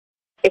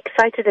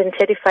Excited and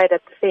terrified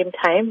at the same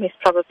time is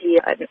probably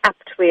an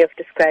apt way of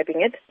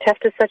describing it.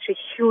 Tafta is such a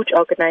huge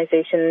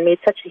organization, made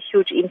such a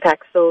huge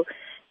impact, so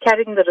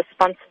carrying the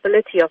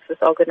responsibility of this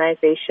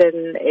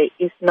organization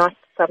is not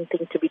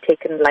something to be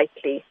taken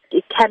lightly.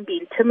 It can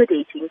be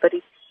intimidating, but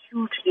it's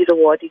hugely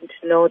rewarding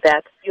to know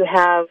that you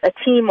have a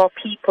team of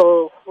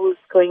people who's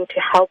going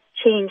to help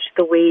change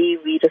the way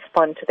we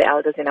respond to the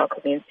elders in our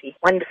community.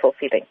 Wonderful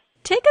feeling.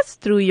 Take us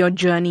through your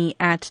journey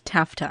at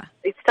Tafta.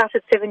 It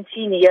started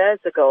 17 years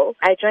ago.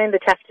 I joined the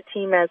Tafta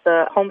team as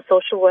a home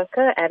social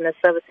worker and a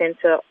service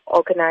center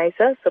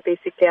organizer. So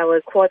basically I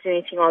was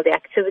coordinating all the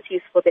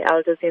activities for the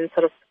elders in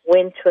sort of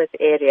Wentworth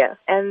area.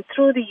 And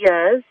through the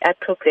years, I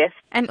progressed.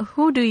 And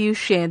who do you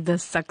share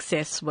this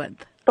success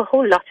with? A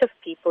whole lot of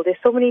people. There's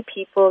so many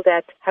people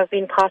that have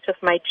been part of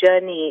my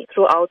journey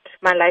throughout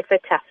my life at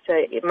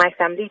Tafta. My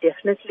family,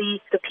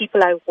 definitely, the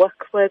people I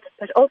work with,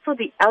 but also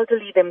the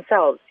elderly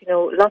themselves.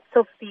 Lots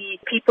of the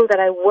people that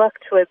I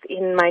worked with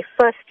in my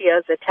first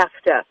years at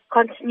Tafta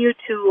continue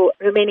to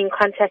remain in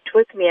contact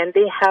with me, and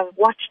they have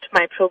watched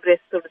my progress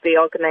through the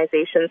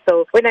organization.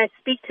 So when I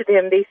speak to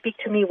them, they speak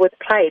to me with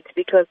pride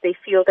because they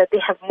feel that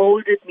they have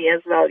molded me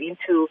as well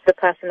into the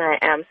person I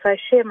am. So I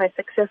share my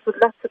success with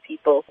lots of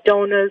people,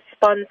 donors,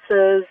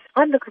 sponsors,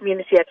 and the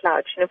community at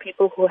large,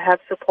 people who have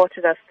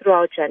supported us through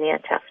our journey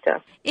at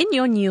Tafta. In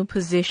your new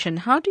position,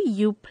 how do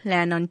you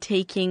plan on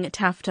taking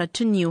Tafta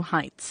to new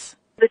heights?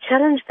 The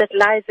challenge that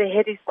lies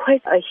ahead is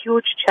quite a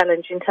huge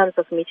challenge in terms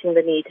of meeting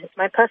the need.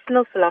 My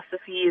personal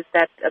philosophy is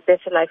that a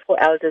better life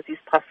for elders is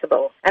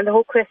possible. And the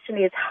whole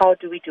question is, how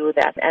do we do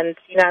that? And,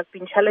 I've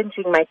been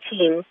challenging my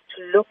team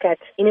to look at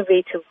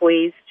innovative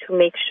ways to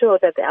make sure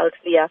that the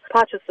elderly are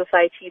part of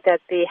society,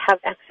 that they have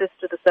access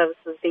to the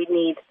services they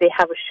need. They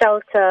have a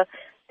shelter,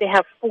 they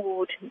have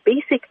food,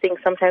 basic things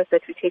sometimes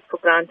that we take for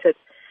granted.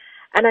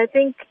 And I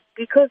think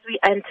because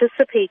we're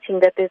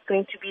anticipating that there's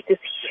going to be this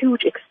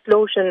huge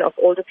explosion of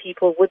older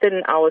people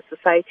within our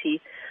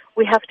society,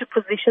 we have to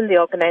position the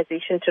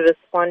organization to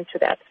respond to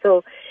that.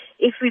 So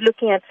if we're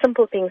looking at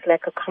simple things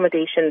like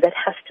accommodation, that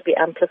has to be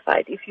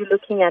amplified. If you're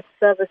looking at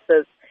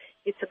services,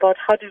 it's about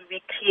how do we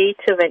be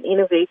creative and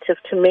innovative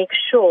to make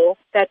sure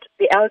that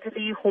the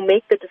elderly who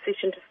make the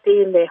decision to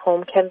stay in their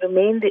home can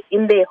remain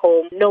in their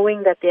home,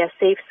 knowing that they are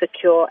safe,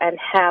 secure, and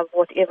have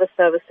whatever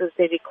services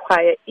they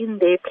require in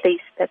their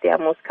place that they are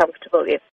most comfortable in.